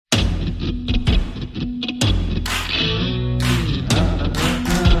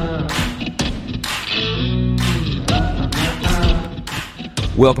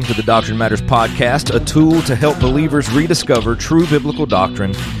Welcome to the Doctrine Matters Podcast, a tool to help believers rediscover true biblical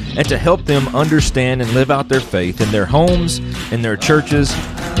doctrine and to help them understand and live out their faith in their homes, in their churches,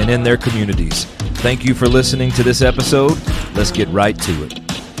 and in their communities. Thank you for listening to this episode. Let's get right to it.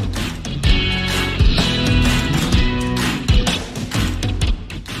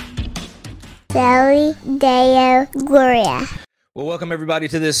 Soli Deo Gloria. Well, welcome everybody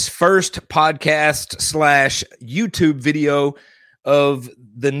to this first podcast / YouTube video of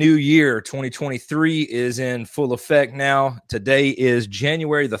the new year. 2023 is in full effect now. Today is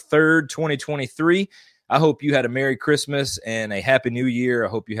January the 3rd, 2023. I hope you had a Merry Christmas and a Happy New Year. I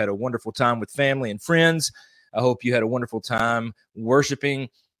hope you had a wonderful time with family and friends. I hope you had a wonderful time worshiping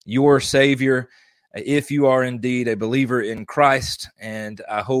your Savior, if you are indeed a believer in Christ. And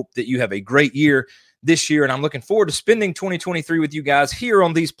I hope that you have a great year this year, and I'm looking forward to spending 2023 with you guys here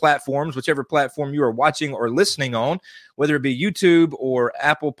on these platforms, whichever platform you are watching or listening on, whether it be YouTube or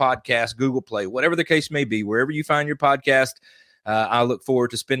Apple Podcasts, Google Play, whatever the case may be, wherever you find your podcast. I look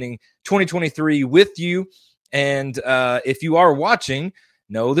forward to spending 2023 with you. And if you are watching,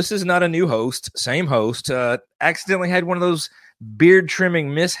 no, this is not a new host, same host. Accidentally had one of those beard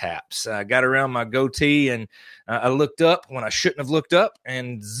trimming mishaps. I got around my goatee and I looked up when I shouldn't have looked up,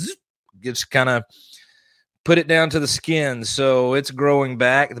 and just kind of put it down to the skin. So it's growing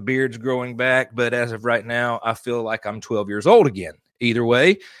back. The beard's growing back. But as of right now, I feel like I'm 12 years old again. Either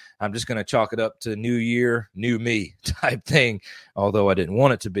way, I'm just going to chalk it up to new year, new me type thing. Although I didn't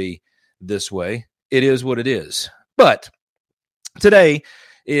want it to be this way. It is what it is. But today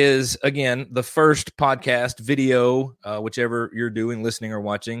is, again, the first podcast video, whichever you're doing, listening or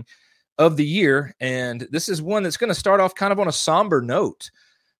watching, of the year. And this is one that's going to start off kind of on a somber note.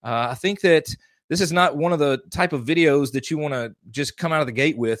 I think that this is not one of the type of videos that you want to just come out of the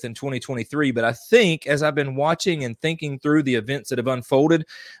gate with in 2023. But I think as I've been watching and thinking through the events that have unfolded,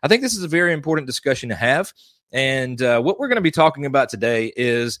 I think this is a very important discussion to have. And what we're going to be talking about today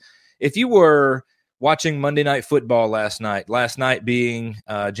is, if you were watching Monday Night Football last night being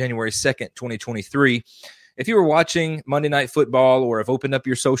January 2nd, 2023, if you were watching Monday Night Football or have opened up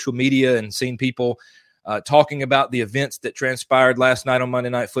your social media and seen people talking about the events that transpired last night on Monday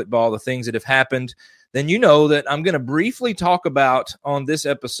Night Football, the things that have happened, then you know that I'm going to briefly talk about on this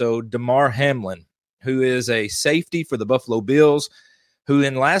episode Damar Hamlin, who is a safety for the Buffalo Bills, who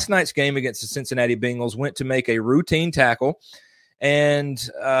in last night's game against the Cincinnati Bengals went to make a routine tackle, and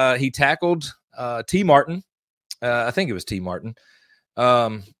he tackled T. Martin. I think it was T. Martin.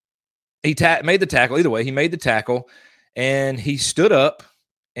 He made the tackle. Either way, he made the tackle, and he stood up,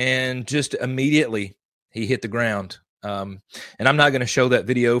 and just immediately he hit the ground. And I'm not going to show that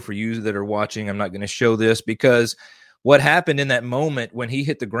video for you that are watching. I'm not going to show this because what happened in that moment when he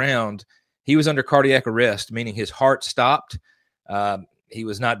hit the ground, he was under cardiac arrest, meaning his heart stopped. He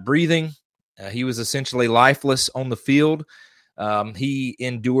was not breathing. He was essentially lifeless on the field. He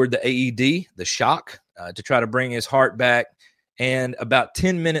endured the AED, the shock, to try to bring his heart back, and about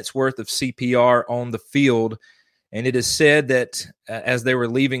 10 minutes worth of CPR on the field. And it is said that as they were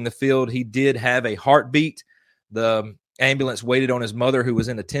leaving the field, he did have a heartbeat. The ambulance waited on his mother, who was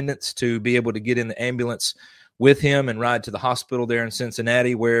in attendance, to be able to get in the ambulance with him and ride to the hospital there in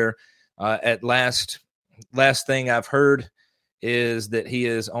Cincinnati, where at last thing I've heard is that he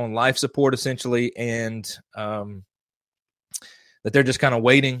is on life support essentially, and that they're just kind of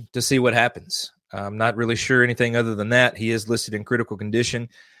waiting to see what happens. I'm not really sure anything other than that. He is listed in critical condition.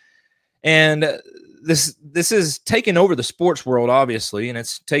 And this is taken over the sports world, obviously, and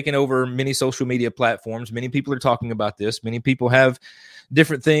it's taken over many social media platforms. Many people are talking about this. Many people have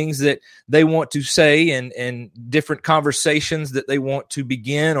different things that they want to say and different conversations that they want to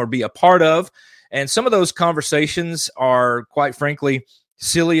begin or be a part of. And some of those conversations are, quite frankly,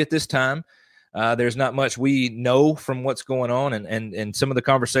 silly at this time. There's not much we know from what's going on. And some of the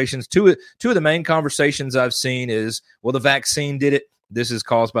conversations, two of the main conversations I've seen is, well, the vaccine did it. This is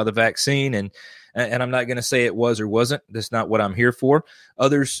caused by the vaccine. And I'm not going to say it was or wasn't. That's not what I'm here for.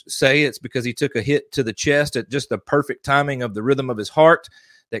 Others say it's because he took a hit to the chest at just the perfect timing of the rhythm of his heart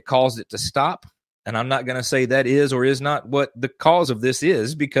that caused it to stop. And I'm not going to say that is or is not what the cause of this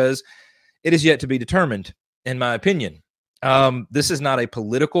is, because it is yet to be determined, in my opinion. This is not a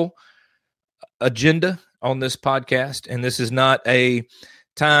political agenda on this podcast, and this is not a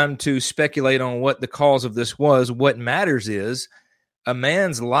time to speculate on what the cause of this was. What matters is a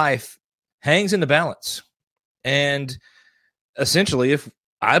man's life hangs in the balance. And essentially, if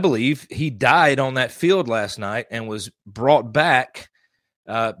I believe he died on that field last night and was brought back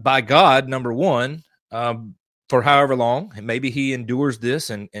by God, number one, for however long, and maybe he endures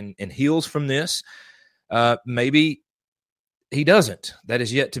this and heals from this. Maybe he doesn't. That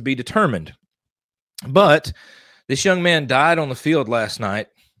is yet to be determined. But this young man died on the field last night,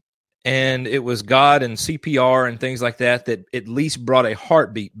 and it was God and CPR and things like that that at least brought a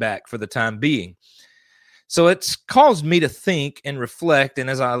heartbeat back for the time being. So it's caused me to think and reflect, and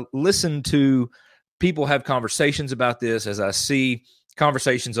as I listen to people have conversations about this, as I see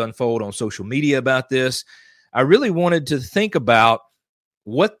conversations unfold on social media about this, I really wanted to think about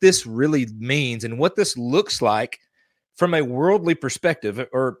what this really means and what this looks like from a worldly perspective.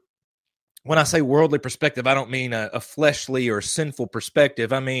 Or when I say worldly perspective, I don't mean a fleshly or sinful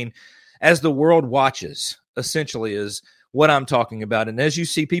perspective. I mean, as the world watches, essentially, is what I'm talking about. And as you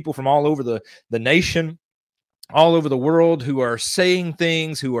see people from all over the nation, all over the world who are saying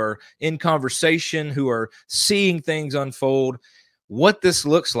things, who are in conversation, who are seeing things unfold, what this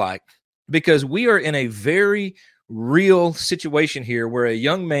looks like, because we are in a very real situation here where a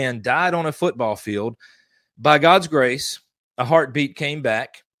young man died on a football field. By God's grace, a heartbeat came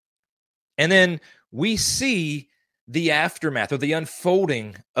back. And then we see the aftermath or the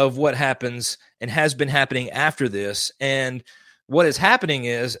unfolding of what happens and has been happening after this. And what is happening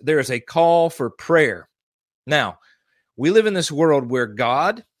is there is a call for prayer. Now, we live in this world where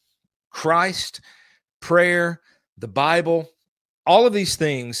God, Christ, prayer, the Bible, all of these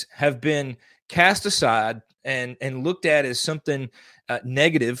things have been cast aside and looked at as something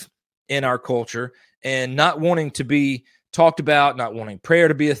negative in our culture, and not wanting to be talked about, not wanting prayer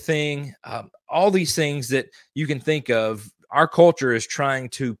to be a thing. All these things that you can think of, our culture is trying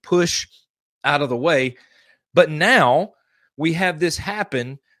to push out of the way. But now we have this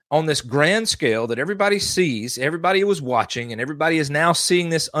happen on this grand scale that everybody sees, everybody was watching, and everybody is now seeing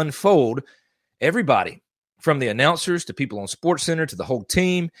this unfold. Everybody, from the announcers to people on SportsCenter to the whole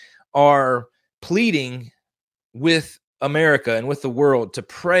team, are pleading with America and with the world to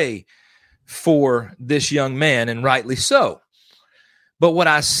pray for this young man, and rightly so. But what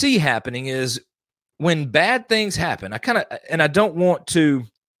I see happening is when bad things happen, I don't want to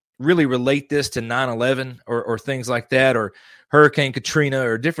really relate this to 9/11 or things like that, or Hurricane Katrina,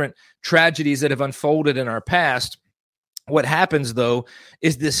 or different tragedies that have unfolded in our past. What happens, though,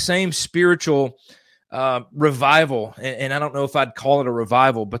 is this same spiritual revival, and I don't know if I'd call it a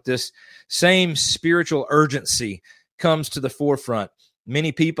revival, but this same spiritual urgency comes to the forefront.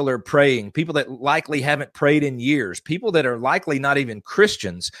 Many people are praying. People that likely haven't prayed in years, people that are likely not even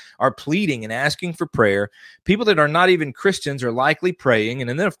Christians, are pleading and asking for prayer. People that are not even Christians are likely praying. And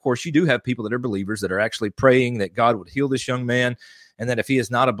then, of course, you do have people that are believers that are actually praying that God would heal this young man, and that if he is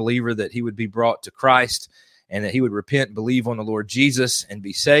not a believer, that he would be brought to Christ, and that he would repent and believe on the Lord Jesus and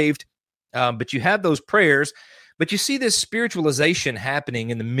be saved. But you have those prayers, but you see this spiritualization happening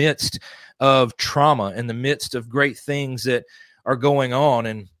in the midst of trauma, in the midst of great things that are going on.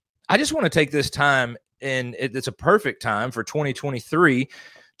 And I just want to take this time, and it's a perfect time for 2023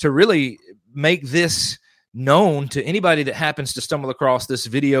 to really make this known to anybody that happens to stumble across this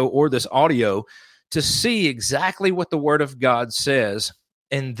video or this audio, to see exactly what the Word of God says.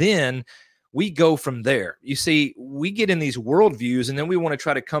 And then we go from there. You see, we get in these worldviews, and then we want to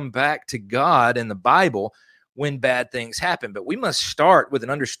try to come back to God and the Bible when bad things happen. But we must start with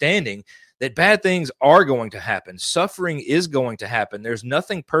an understanding that bad things are going to happen. Suffering is going to happen. There's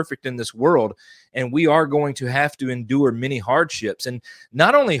nothing perfect in this world, and we are going to have to endure many hardships. And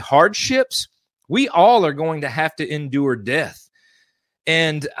not only hardships, we all are going to have to endure death.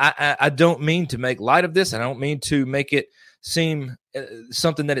 And I don't mean to make light of this. I don't mean to make it seem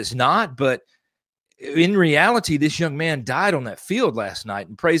something that it's not, but in reality, this young man died on that field last night,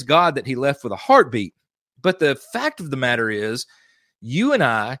 and praise God that he left with a heartbeat. But the fact of the matter is, you and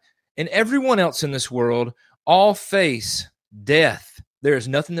I and everyone else in this world all face death. There is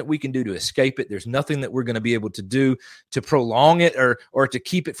nothing that we can do to escape it. There's nothing that we're going to be able to do to prolong it or to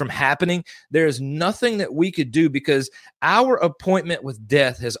keep it from happening. There is nothing that we could do, because our appointment with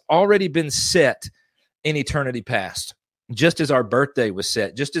death has already been set in eternity past. Just as our birthday was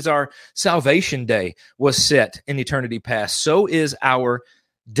set, just as our salvation day was set in eternity past, so is our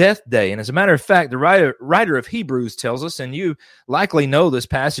death day. And as a matter of fact, the writer of Hebrews tells us, and you likely know this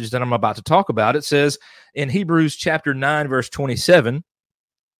passage that I'm about to talk about. It says in Hebrews chapter 9, verse 27,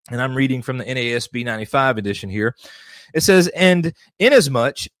 and I'm reading from the NASB 95 edition here. It says, "And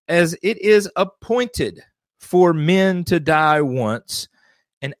inasmuch as it is appointed for men to die once,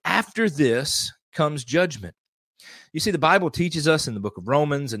 and after this comes judgment." You see, the Bible teaches us in the book of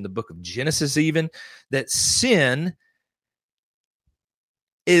Romans and the book of Genesis even, that sin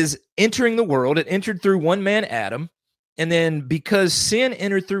is entering the world. It entered through one man, Adam, And then because sin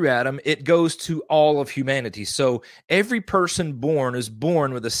entered through Adam, it goes to all of humanity. So every person born is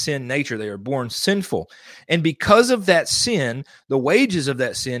born with a sin nature. They are born sinful. And because of that sin, the wages of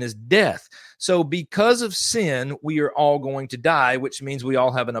that sin is death. So because of sin, we are all going to die, which means we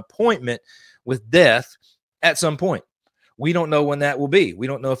all have an appointment with death at some point. We don't know when that will be. We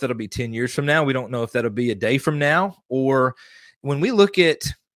don't know if that'll be 10 years from now. We don't know if that'll be a day from now. Or when we look at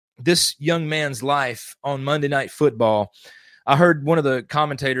this young man's life on Monday Night Football, I heard one of the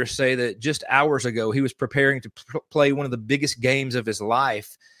commentators say that just hours ago, he was preparing to play one of the biggest games of his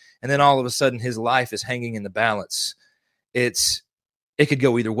life. And then all of a sudden, his life is hanging in the balance. It could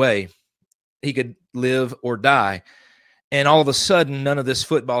go either way. He could live or die. And all of a sudden, none of this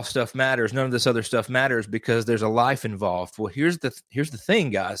football stuff matters. None of this other stuff matters because there's a life involved. Well, here's the thing,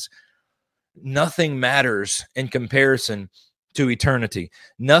 guys. Nothing matters in comparison to eternity.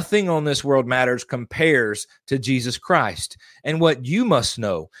 Nothing on this world matters compares to Jesus Christ. And what you must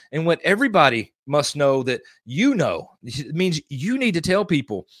know, and what everybody must know that you know, it means you need to tell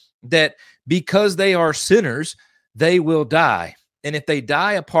people that because they are sinners, they will die. And if they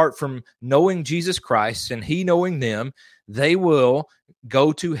die apart from knowing Jesus Christ and he knowing them, they will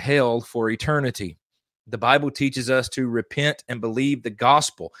go to hell for eternity. The Bible teaches us to repent and believe the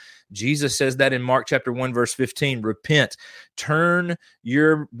gospel. Jesus says that in Mark chapter 1, verse 15, repent, turn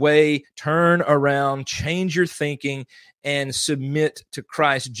your way, turn around, change your thinking, and submit to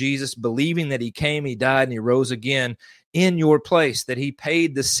Christ Jesus, believing that he came, he died, and he rose again in your place, that he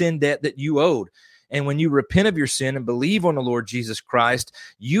paid the sin debt that you owed. And when you repent of your sin and believe on the Lord Jesus Christ,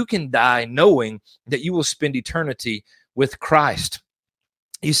 you can die knowing that you will spend eternity with Christ.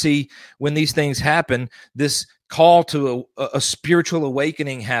 You see, when these things happen, this call to a spiritual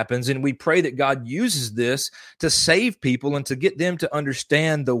awakening happens, and we pray that God uses this to save people and to get them to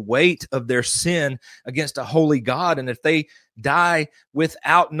understand the weight of their sin against a holy God. And if they die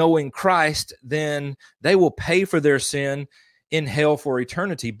without knowing Christ, then they will pay for their sin in hell for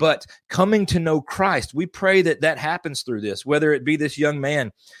eternity. But coming to know Christ, we pray that that happens through this, whether it be this young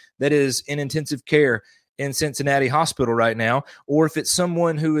man that is in intensive care in Cincinnati Hospital right now, or if it's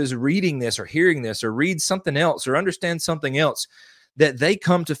someone who is reading this or hearing this or reads something else or understands something else, that they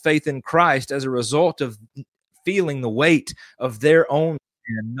come to faith in Christ as a result of feeling the weight of their own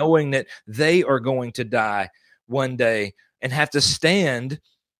sin, knowing that they are going to die one day and have to stand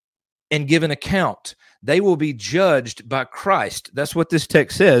and give an account. They will be judged by Christ. That's what this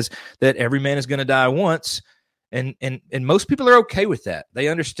text says, that every man is going to die once. And most people are okay with that. They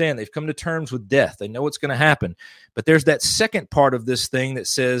understand. They've come to terms with death. They know what's going to happen. But there's that second part of this thing that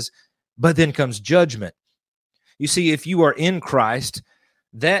says, but then comes judgment. You see, if you are in Christ,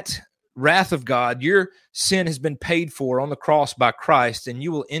 that wrath of God, your sin has been paid for on the cross by Christ, and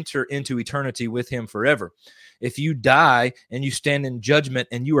you will enter into eternity with him forever. If you die and you stand in judgment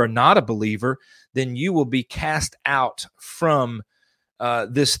and you are not a believer, then you will be cast out from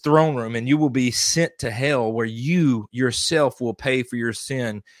this throne room, and you will be sent to hell, where you yourself will pay for your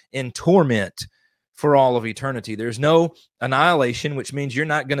sin in torment for all of eternity. There's no annihilation, which means you're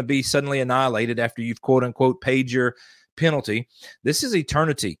not going to be suddenly annihilated after you've quote unquote paid your penalty. This is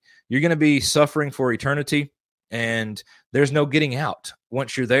eternity. You're going to be suffering for eternity, and there's no getting out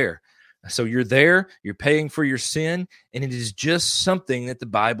once you're there. So you're there, you're paying for your sin, and it is just something that the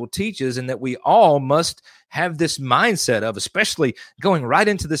Bible teaches and that we all must have this mindset of, especially going right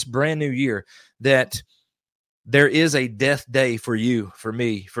into this brand new year, that there is a death day for you, for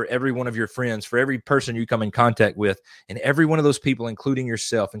me, for every one of your friends, for every person you come in contact with, and every one of those people, including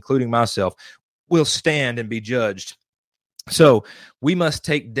yourself, including myself, will stand and be judged. So we must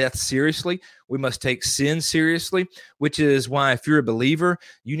take death seriously. We must take sin seriously, which is why if you're a believer,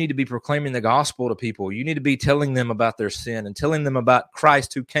 you need to be proclaiming the gospel to people. You need to be telling them about their sin and telling them about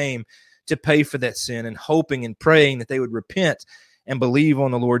Christ who came to pay for that sin, and hoping and praying that they would repent and believe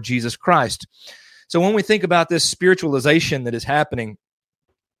on the Lord Jesus Christ. So when we think about this spiritualization that is happening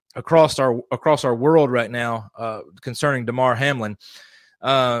across our world right now concerning Damar Hamlin,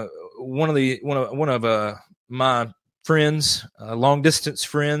 one of my friends, long distance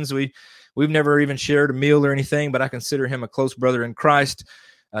friends. We've never even shared a meal or anything, but I consider him a close brother in Christ.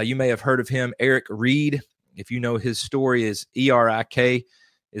 You may have heard of him, Eric Reed. If you know his story, is E-R-I-K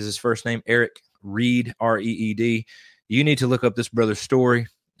is his first name, Eric Reed, R-E-E-D. You need to look up this brother's story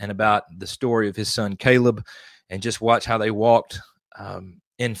and about the story of his son Caleb, and just watch how they walked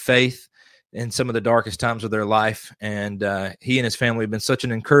in faith in some of the darkest times of their life. And he and his family have been such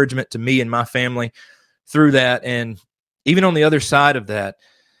an encouragement to me and my family through that. And even on the other side of that,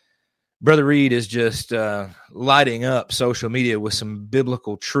 Brother Reed is just lighting up social media with some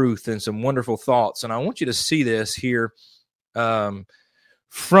biblical truth and some wonderful thoughts. And I want you to see this here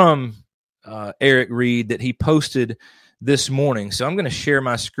from Eric Reed that he posted this morning. So I'm going to share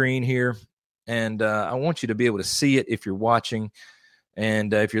my screen here, and I want you to be able to see it if you're watching.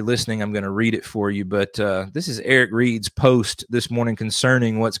 And if you're listening, I'm going to read it for you. But this is Eric Reed's post this morning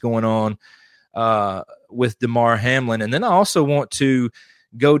concerning what's going on with Damar Hamlin. And then I also want to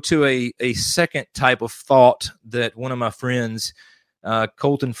go to a second type of thought that one of my friends,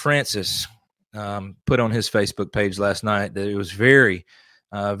 Colton Francis, put on his Facebook page last night, that it was very,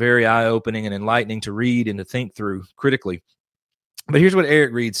 very eye-opening and enlightening to read and to think through critically. But here's what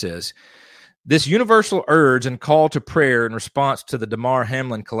Eric Reed says. This universal urge and call to prayer in response to the Damar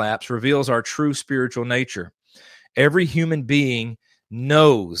Hamlin collapse reveals our true spiritual nature. Every human being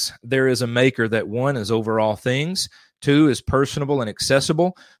knows there is a maker that, 1, is over all things, 2, is personable and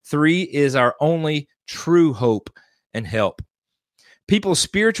accessible, 3, is our only true hope and help. People's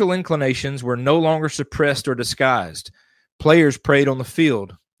spiritual inclinations were no longer suppressed or disguised. Players prayed on the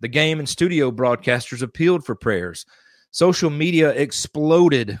field. The game and studio broadcasters appealed for prayers. Social media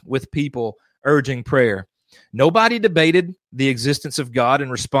exploded with people urging prayer. Nobody debated the existence of God in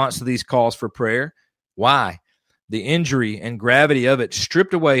response to these calls for prayer. Why? The injury and gravity of it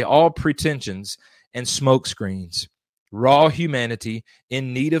stripped away all pretensions and smoke screens. Raw humanity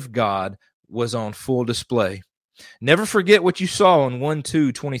in need of God was on full display. Never forget what you saw in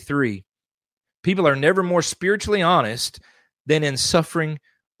 1:2:23. People are never more spiritually honest than in suffering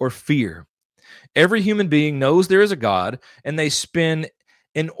or fear. Every human being knows there is a God, and they spend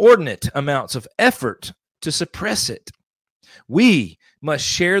inordinate amounts of effort to suppress it. We must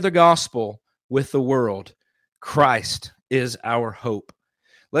share the gospel with the world. Christ is our hope.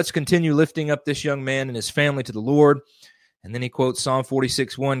 Let's continue lifting up this young man and his family to the Lord. And then he quotes Psalm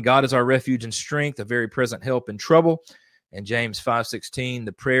 46:1, God is our refuge and strength, a very present help in trouble. And James 5:16,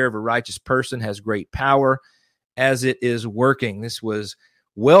 the prayer of a righteous person has great power as it is working. This was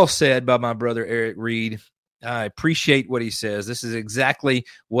well said by my brother Eric Reed. I appreciate what he says. This is exactly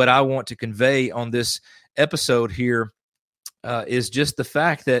what I want to convey on this episode here, is just the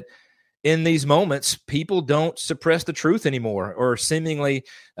fact that in these moments, people don't suppress the truth anymore, or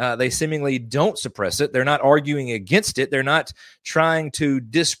they seemingly don't suppress it. They're not arguing against it. They're not trying to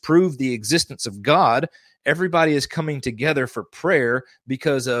disprove the existence of God. Everybody is coming together for prayer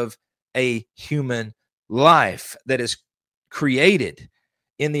because of a human life that is created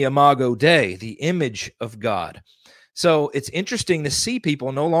in the Imago Dei, the image of God. So it's interesting to see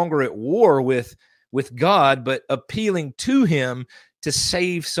people no longer at war with God, but appealing to him to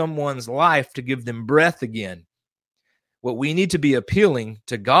save someone's life, to give them breath again. What we need to be appealing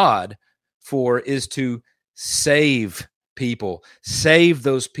to God for is to save people, save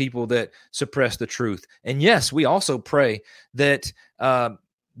those people that suppress the truth. And yes, we also pray that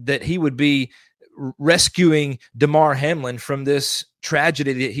he would be rescuing Damar Hamlin from this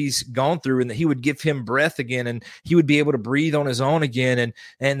tragedy that he's gone through, and that he would give him breath again, and he would be able to breathe on his own again,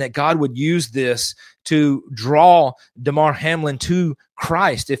 and that God would use this to draw Damar Hamlin to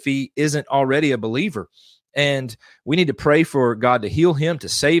Christ if he isn't already a believer. And we need to pray for God to heal him, to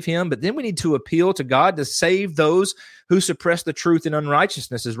save him, but then we need to appeal to God to save those who suppress the truth in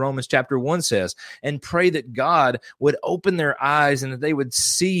unrighteousness, as Romans chapter 1 says, and pray that God would open their eyes and that they would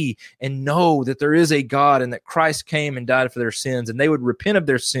see and know that there is a God and that Christ came and died for their sins, and they would repent of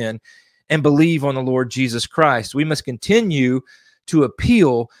their sin and believe on the Lord Jesus Christ. We must continue to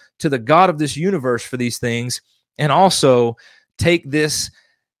appeal to the God of this universe for these things, and also take this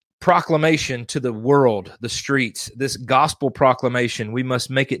proclamation to the world, the streets, this gospel proclamation. We must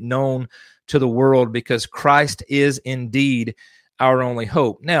make it known to the world, because Christ is indeed our only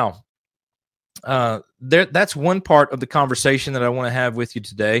hope. Now, that's one part of the conversation that I want to have with you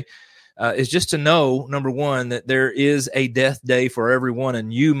today, is just to know, number one, that there is a death day for everyone,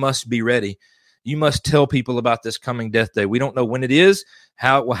 and you must be ready. You must tell people about this coming death day. We don't know when it is,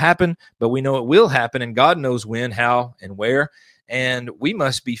 how it will happen, but we know it will happen, and God knows when, how, and where. And we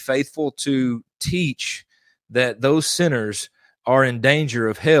must be faithful to teach that those sinners are in danger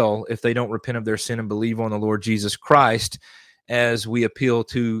of hell if they don't repent of their sin and believe on the Lord Jesus Christ, as we appeal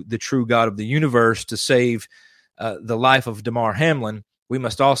to the true God of the universe to save the life of Damar Hamlin. We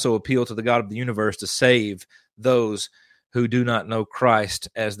must also appeal to the God of the universe to save those who do not know Christ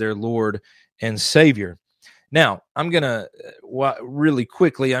as their Lord and Savior. Now, I'm going to, really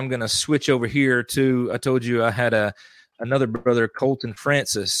quickly, I'm going to switch over here to, I told you I had another brother, Colton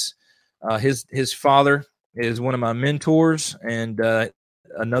Francis. His father is one of my mentors, and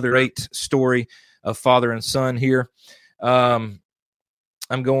another great story of father and son here.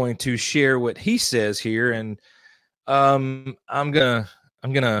 I'm going to share what he says here, and I'm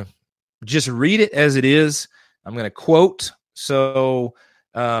gonna just read it as it is. I'm gonna quote. So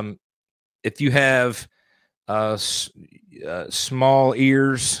if you have small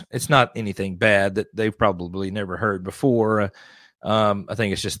ears, it's not anything bad that they've probably never heard before. I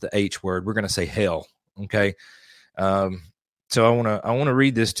think it's just the H word. We're gonna say hell. Okay. So I want to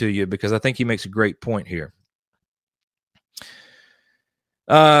read this to you because I think he makes a great point here.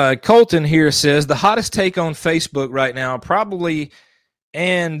 Colton here says the hottest take on Facebook right now, probably,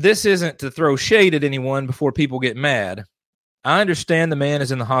 and this isn't to throw shade at anyone before people get mad. I understand the man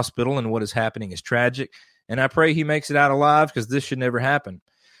is in the hospital and what is happening is tragic, and I pray he makes it out alive because this should never happen.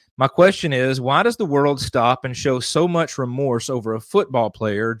 My question is, why does the world stop and show so much remorse over a football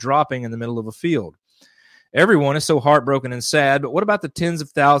player dropping in the middle of a field? Everyone is so heartbroken and sad, but what about the tens of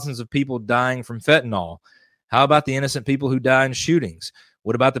thousands of people dying from fentanyl? How about the innocent people who die in shootings?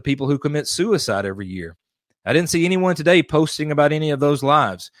 What about the people who commit suicide every year? I didn't see anyone today posting about any of those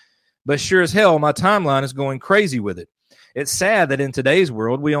lives, but sure as hell, my timeline is going crazy with it. It's sad that in today's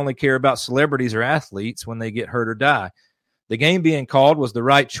world, we only care about celebrities or athletes when they get hurt or die. The game being called was the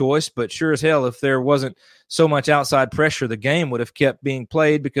right choice, but sure as hell, if there wasn't so much outside pressure, the game would have kept being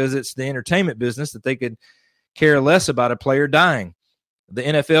played because it's the entertainment business that they could care less about a player dying. The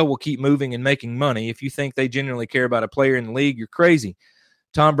NFL will keep moving and making money. If you think they genuinely care about a player in the league, you're crazy.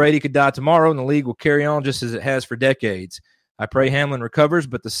 Tom Brady could die tomorrow, and the league will carry on just as it has for decades. I pray Hamlin recovers,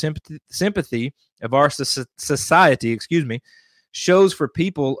 but the sympathy of our society, shows for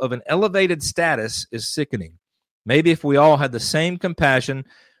people of an elevated status is sickening. Maybe if we all had the same compassion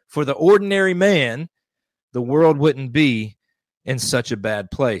for the ordinary man, the world wouldn't be in such a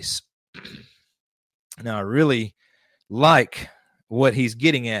bad place. Now, I really like what he's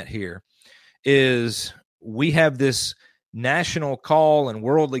getting at here is we have this national call and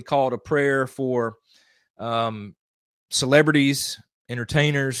worldly call to prayer for celebrities,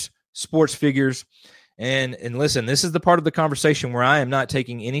 entertainers, sports figures. And listen, this is the part of the conversation where I am not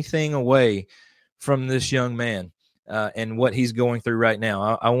taking anything away from this young man and what he's going through right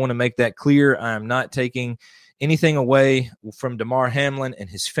now. I want to make that clear. I am not taking anything away from Damar Hamlin and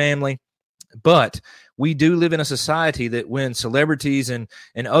his family. But we do live in a society that when celebrities and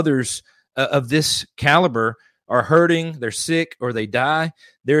others of this caliber are hurting, they're sick, or they die,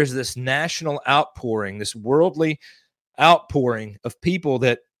 there's this national outpouring, this worldly outpouring of people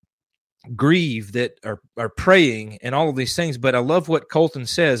that grieve, that are praying, and all of these things. But I love what Colton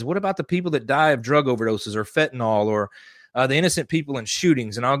says. What about the people that die of drug overdoses or fentanyl or the innocent people in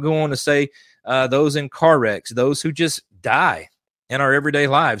shootings? And I'll go on to say those in car wrecks, those who just die in our everyday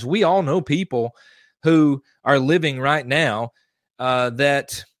lives. We all know people who are living right now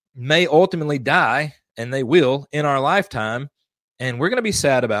that may ultimately die, and they will in our lifetime, and we're going to be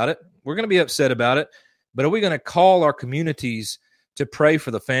sad about it. We're going to be upset about it, but are we going to call our communities to pray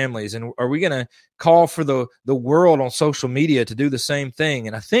for the families? And are we going to call for the world on social media to do the same thing?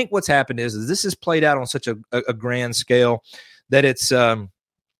 And I think what's happened is this is played out on such a grand scale that it's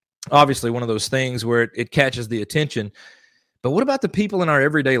obviously one of those things where it catches the attention. But what about the people in our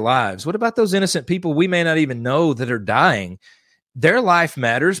everyday lives? What about those innocent people we may not even know that are dying? Their life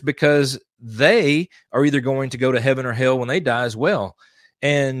matters because they are either going to go to heaven or hell when they die as well.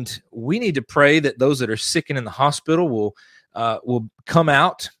 And we need to pray that those that are sick and in the hospital will come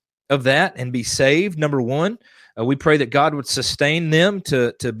out of that and be saved. Number one, we pray that God would sustain them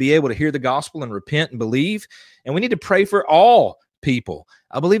to be able to hear the gospel and repent and believe. And we need to pray for all people.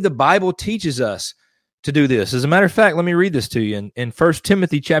 I believe the Bible teaches us to do this. As a matter of fact, let me read this to you. In 1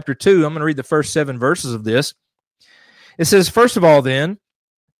 Timothy chapter 2, I'm going to read the first 7 verses of this. It says, first of all, then,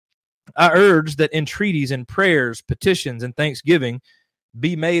 I urge that entreaties and prayers, petitions, and thanksgiving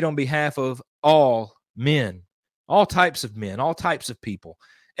be made on behalf of all men, all types of men, all types of people,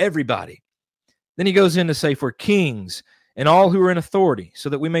 everybody. Then he goes in to say, for kings and all who are in authority, so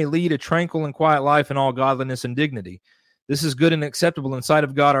that we may lead a tranquil and quiet life in all godliness and dignity. This is good and acceptable in sight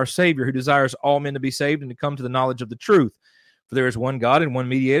of God our Savior, who desires all men to be saved and to come to the knowledge of the truth. For there is one God and one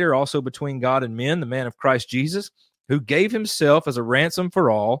mediator also between God and men, the man of Christ Jesus, who gave himself as a ransom for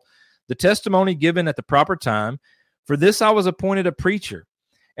all, the testimony given at the proper time. For this I was appointed a preacher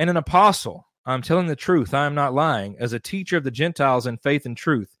and an apostle. I am telling the truth, I am not lying, as a teacher of the Gentiles in faith and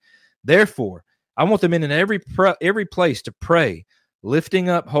truth. Therefore, I want the men in every place to pray, lifting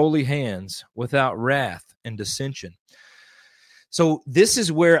up holy hands without wrath and dissension. So this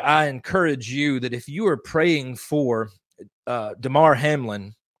is where I encourage you that if you are praying for Damar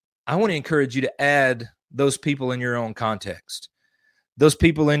Hamlin, I want to encourage you to add those people in your own context, those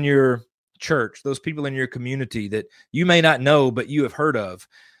people in your church, those people in your community that you may not know, but you have heard of,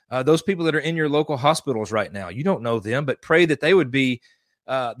 those people that are in your local hospitals right now. You don't know them, but pray that they would be,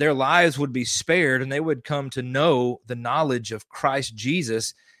 their lives would be spared and they would come to know the knowledge of Christ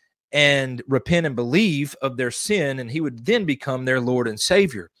Jesus and repent and believe of their sin, and he would then become their Lord and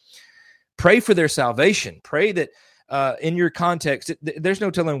Savior. Pray for their salvation. Pray that in your context, there's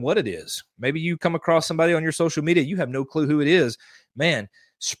no telling what it is. Maybe you come across somebody on your social media, you have no clue who it is. Man,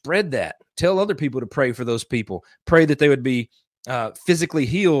 spread that. Tell other people to pray for those people. Pray that they would be physically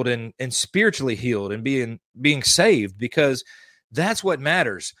healed and spiritually healed and being saved, because that's what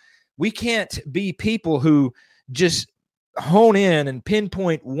matters. We can't be people who just hone in and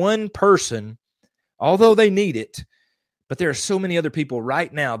pinpoint one person, although they need it. But there are so many other people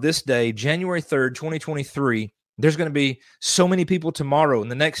right now, this day, January 3rd, 2023. There's going to be so many people tomorrow and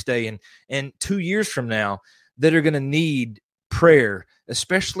the next day and 2 years from now that are going to need prayer,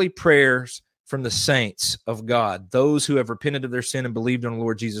 especially prayers from the saints of God, those who have repented of their sin and believed on the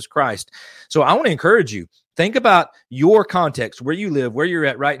Lord Jesus Christ. So I want to encourage you, think about your context, where you live, where you're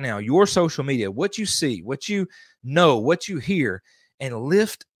at right now, your social media, what you see, what you know, what you hear, and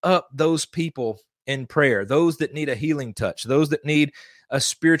lift up those people in prayer, those that need a healing touch, those that need a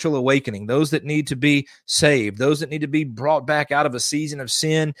spiritual awakening, those that need to be saved, those that need to be brought back out of a season of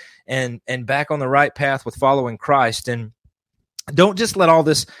sin and back on the right path with following Christ. And don't just let all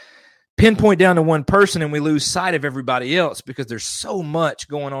this pinpoint down to one person and we lose sight of everybody else, because there's so much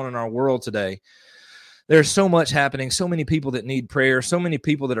going on in our world today. There's so much happening, so many people that need prayer, so many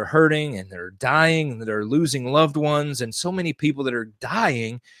people that are hurting and they're dying and that are losing loved ones, and so many people that are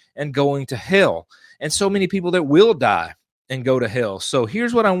dying and going to hell, and so many people that will die and go to hell. So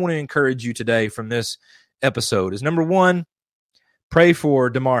here's what I want to encourage you today from this episode is, number one, pray for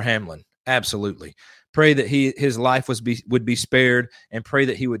Damar Hamlin. Absolutely. Pray that his life would be spared, and pray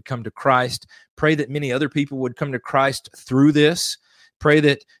that he would come to Christ. Pray that many other people would come to Christ through this. Pray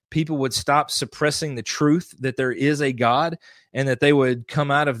that people would stop suppressing the truth that there is a God, and that they would come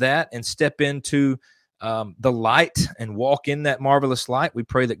out of that and step into the light and walk in that marvelous light. We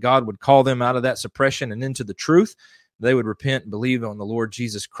pray that God would call them out of that suppression and into the truth. They would repent and believe on the Lord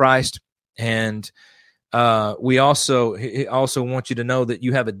Jesus Christ. And we also want you to know that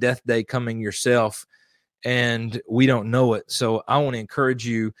you have a death day coming yourself, and we don't know it. So I want to encourage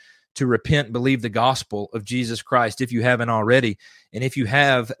you to repent and believe the gospel of Jesus Christ if you haven't already. And if you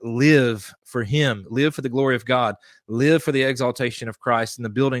have, live for him, live for the glory of God, live for the exaltation of Christ and the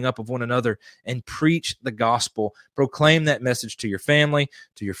building up of one another, and preach the gospel. Proclaim that message to your family,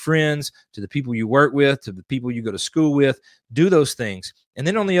 to your friends, to the people you work with, to the people you go to school with. Do those things. And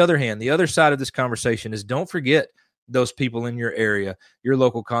then on the other hand, the other side of this conversation is, don't forget those people in your area, your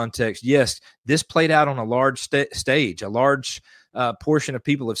local context. Yes, this played out on a large stage, a large portion of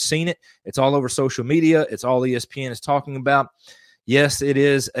people have seen it. It's all over social media. It's all ESPN is talking about. Yes, it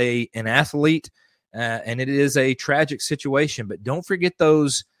is an athlete, and it is a tragic situation, but don't forget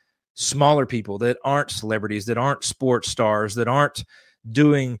those smaller people that aren't celebrities, that aren't sports stars, that aren't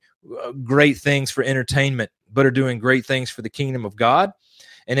doing great things for entertainment, but are doing great things for the kingdom of God.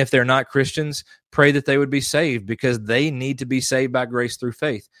 And if they're not Christians, pray that they would be saved, because they need to be saved by grace through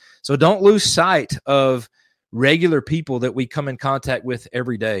faith. So don't lose sight of regular people that we come in contact with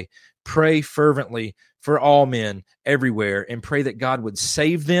every day. Pray fervently for all men everywhere, and pray that God would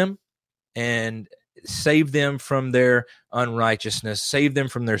save them and save them from their unrighteousness, save them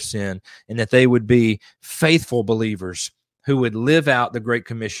from their sin, and that they would be faithful believers who would live out the Great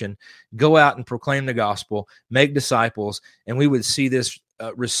Commission, go out and proclaim the gospel, make disciples, and we would see this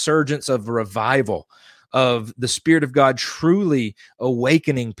resurgence of revival of the Spirit of God truly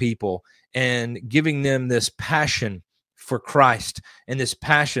awakening people and giving them this passion for Christ and this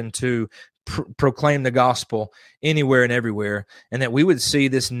passion to proclaim the gospel anywhere and everywhere, and that we would see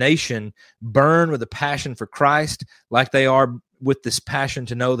this nation burn with a passion for Christ like they are with this passion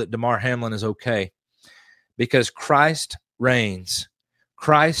to know that Damar Hamlin is okay, because Christ reigns.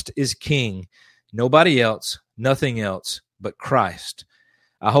 Christ is king. Nobody else, nothing else but Christ.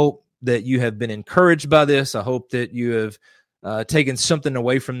 I hope that you have been encouraged by this. I hope that you have taken something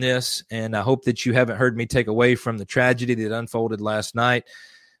away from this, and I hope that you haven't heard me take away from the tragedy that unfolded last night.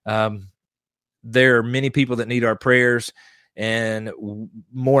 There are many people that need our prayers, and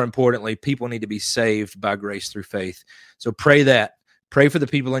more importantly, people need to be saved by grace through faith. So pray that. Pray for the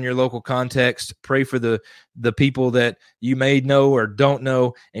people in your local context. Pray for the people that you may know or don't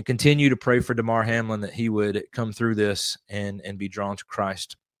know, and continue to pray for Damar Hamlin that he would come through this and be drawn to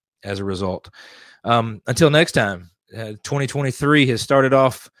Christ as a result. Until next time, 2023 has started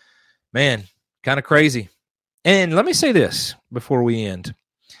off, man, kind of crazy. And let me say this before we end.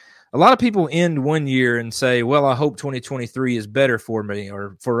 a lot of people end one year and say, well, I hope 2023 is better for me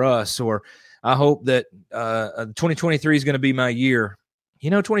or for us, or I hope that 2023 is going to be my year.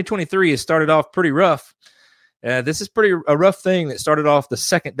 2023 has started off pretty rough. This is a rough thing that started off the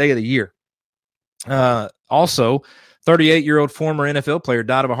second day of the year. Also, 38-year-old former NFL player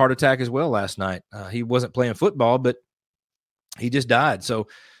died of a heart attack as well last night. He wasn't playing football, but he just died. So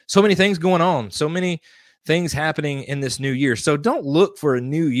many things going on, so many things happening in this new year. So don't look for a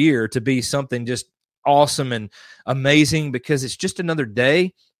new year to be something just awesome and amazing, because it's just another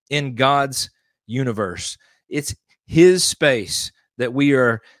day in God's universe. It's his space that we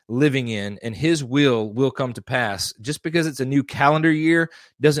are living in, and his will come to pass. Just because it's a new calendar year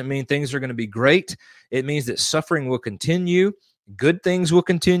doesn't mean things are going to be great. It means that suffering will continue, good things will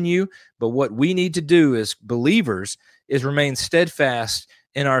continue, but what we need to do as believers is remain steadfast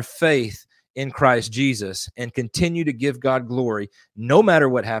in our faith in Christ Jesus and continue to give God glory no matter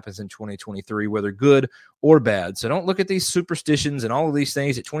what happens in 2023, whether good or bad. So don't look at these superstitions and all of these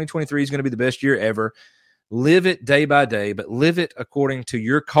things that 2023 is going to be the best year ever. Live it day by day, but live it according to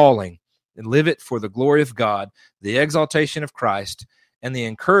your calling, and live it for the glory of God, the exaltation of Christ, and the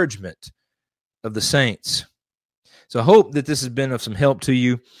encouragement of the saints. So I hope that this has been of some help to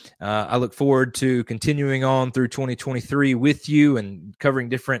you. I look forward to continuing on through 2023 with you and covering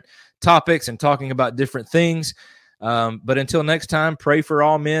different topics and talking about different things. But until next time, pray for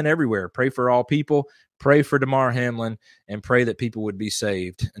all men everywhere. Pray for all people. Pray for Damar Hamlin, and pray that people would be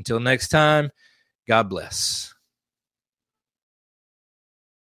saved. Until next time, God bless.